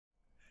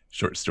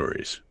short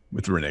stories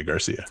with René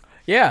Garcia.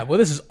 Yeah, well,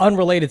 this is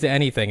unrelated to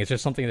anything. It's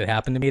just something that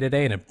happened to me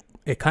today, and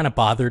it kind of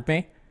bothered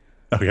me.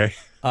 Okay.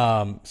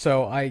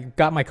 So I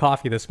got my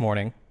coffee this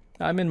morning.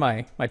 I'm in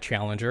my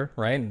Challenger,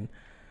 right? And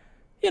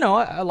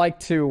I like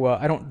to.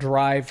 I don't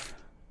drive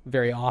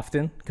very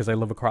often because I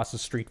live across the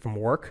street from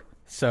work.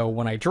 So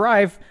when I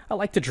drive, I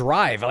like to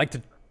drive. I like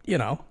to,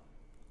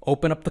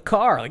 open up the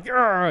car, like,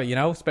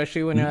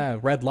 especially when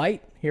red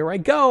light. Here I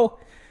go.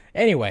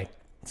 Anyway,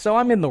 so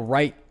I'm in the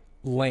right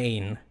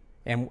lane,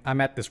 and I'm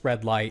at this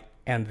red light,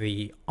 and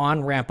the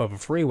on ramp of a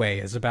freeway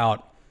is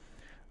about,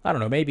 I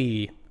don't know,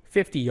 maybe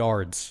 50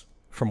 yards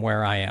from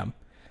where I am.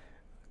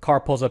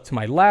 Car pulls up to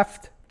my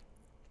left.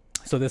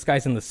 So this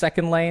guy's in the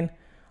second lane.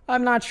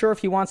 I'm not sure if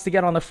he wants to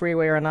get on the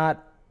freeway or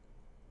not.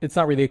 It's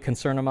not really a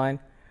concern of mine.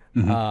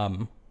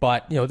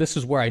 But, this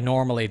is where I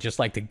normally just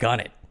like to gun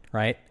it,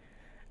 right?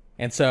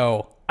 And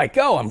so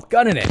I'm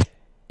gunning it.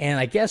 And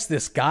I guess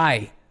this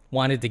guy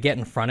wanted to get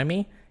in front of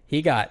me.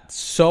 He got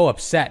so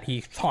upset.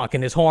 He's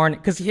honking his horn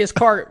because his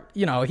car,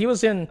 he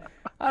was in,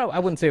 I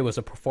wouldn't say it was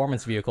a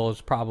performance vehicle. It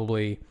was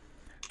probably,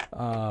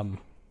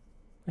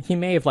 he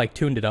may have like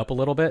tuned it up a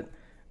little bit,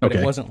 but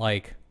Okay. it wasn't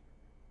like,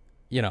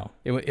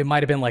 it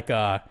might have been like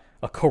a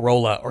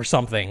Corolla or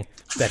something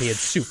that he had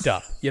souped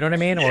up. You know what I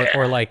mean?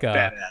 Or like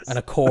an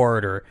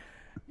Accord or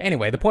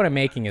anyway, the point I'm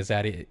making is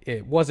that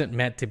it wasn't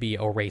meant to be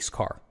a race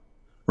car.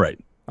 Right.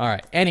 All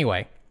right.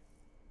 Anyway,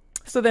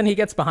 so then he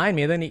gets behind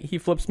me, and then he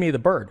flips me the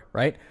bird,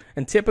 right?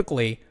 And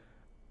typically,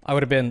 I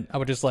would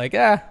just like,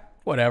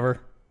 whatever.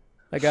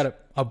 I got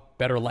a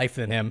better life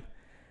than him.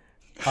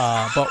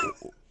 But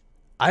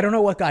I don't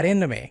know what got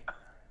into me.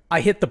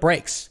 I hit the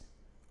brakes.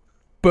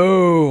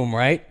 Boom,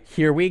 right?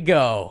 Here we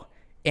go.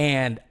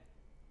 And,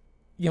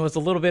 it's a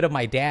little bit of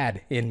my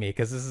dad in me,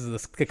 because this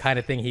is the kind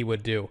of thing he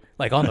would do,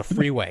 like on the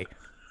freeway.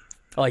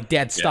 Like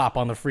dead stop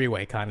on the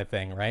freeway kind of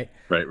thing, right?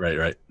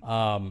 Right.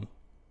 And,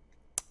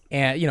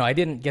 I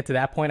didn't get to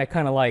that point. I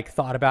kind of like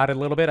thought about it a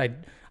little bit. I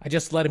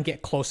just let him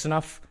get close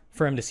enough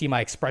for him to see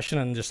my expression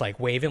and just like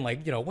waving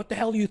like, what the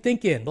hell are you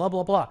thinking? Blah,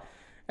 blah, blah.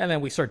 And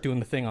then we start doing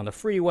the thing on the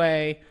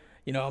freeway,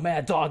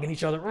 mad dogging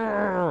each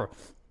other.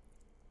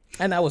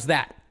 And that was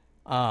that.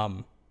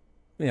 And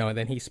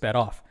then he sped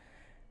off.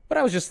 But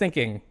I was just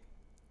thinking,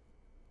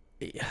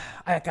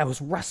 I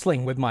was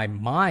wrestling with my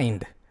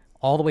mind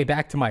all the way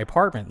back to my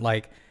apartment.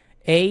 Like,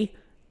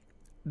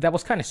 that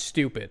was kind of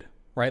stupid,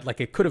 right? Like,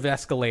 it could have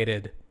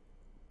escalated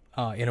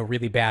in a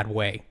really bad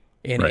way,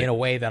 in a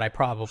way that I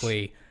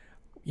probably,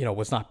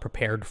 was not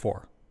prepared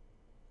for.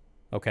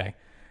 Okay.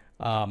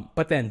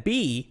 But then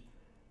B,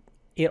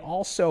 it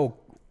also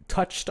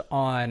touched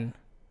on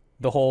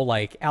the whole,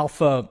 like,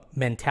 alpha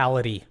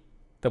mentality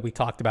that we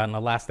talked about in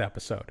the last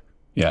episode.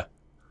 Yeah.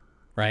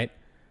 Right?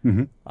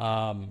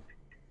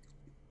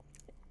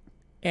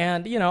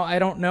 And, I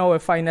don't know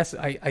if I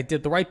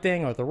did the right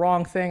thing or the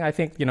wrong thing. I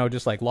think,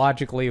 just like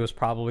logically, it was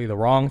probably the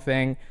wrong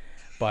thing.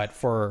 But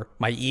for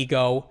my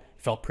ego,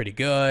 it felt pretty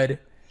good.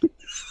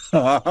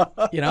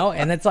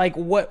 And it's like,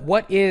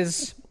 what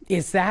is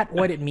that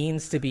what it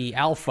means to be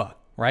alpha,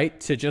 right?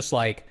 To just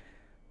like,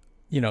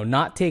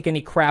 not take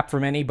any crap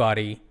from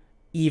anybody,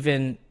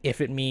 even if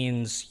it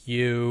means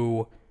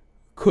you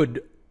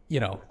could,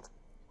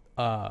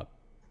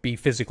 be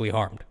physically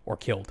harmed or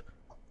killed.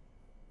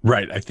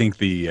 Right. I think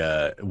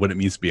the what it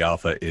means to be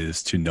alpha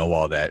is to know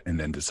all that and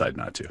then decide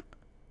not to.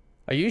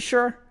 Are you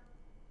sure?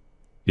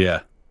 Yeah.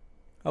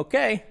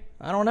 Okay.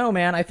 I don't know,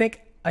 man. I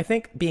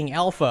think being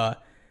alpha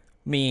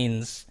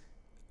means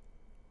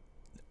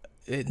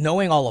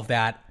knowing all of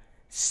that,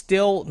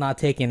 still not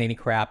taking any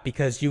crap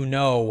because you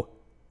know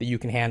that you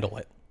can handle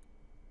it.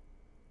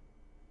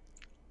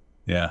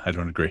 Yeah, I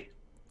don't agree.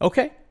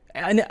 Okay.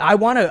 And I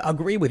want to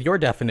agree with your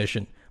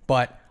definition,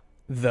 but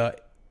the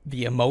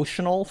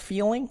emotional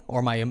feeling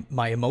or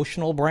my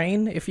emotional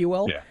brain, if you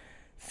will,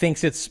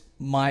 thinks it's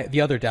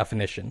the other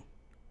definition.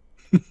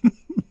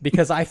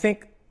 Because I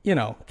think,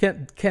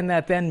 can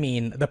that then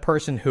mean the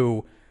person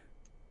who,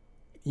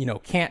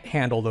 can't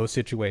handle those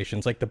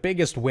situations, like the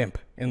biggest wimp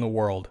in the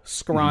world,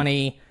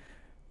 scrawny,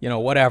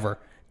 whatever.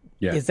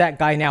 Yeah. Is that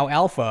guy now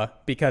alpha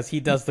because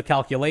he does the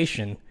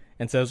calculation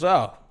and says,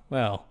 oh,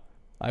 well,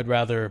 I'd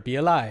rather be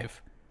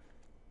alive?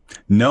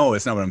 No,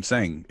 it's not what I'm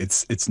saying.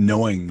 It's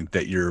knowing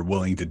that you're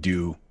willing to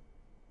do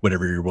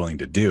whatever you're willing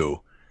to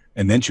do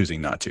and then choosing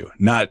not to.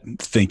 Not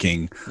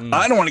thinking,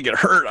 I don't want to get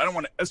hurt. I don't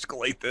want to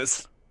escalate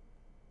this.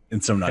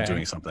 And so not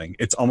doing something.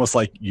 It's almost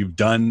like you've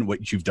done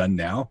what you've done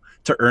now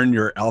to earn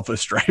your alpha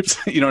stripes.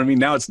 You know what I mean?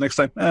 Now it's next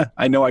time,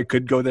 I know I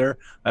could go there.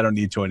 I don't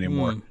need to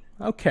anymore.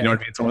 Okay. You know what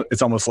I mean?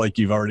 It's almost like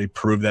you've already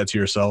proved that to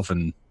yourself,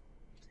 and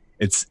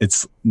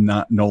it's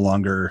no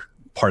longer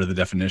part of the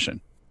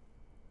definition.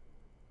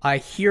 I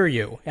hear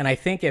you. And I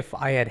think if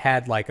I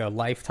had like a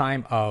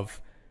lifetime of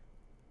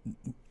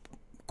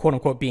quote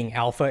unquote being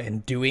alpha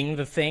and doing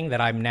the thing that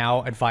I'm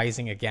now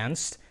advising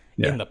against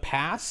in the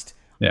past,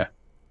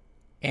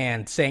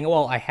 and saying,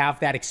 well, I have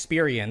that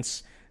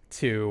experience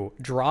to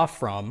draw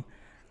from,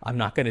 I'm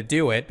not going to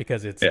do it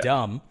because it's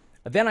dumb.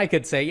 Then I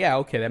could say, yeah,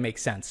 okay, that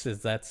makes sense.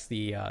 That's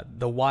the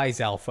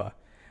wise alpha.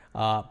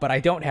 But I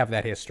don't have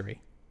that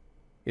history,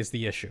 is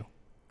the issue.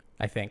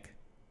 I think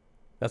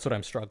that's what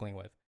I'm struggling with.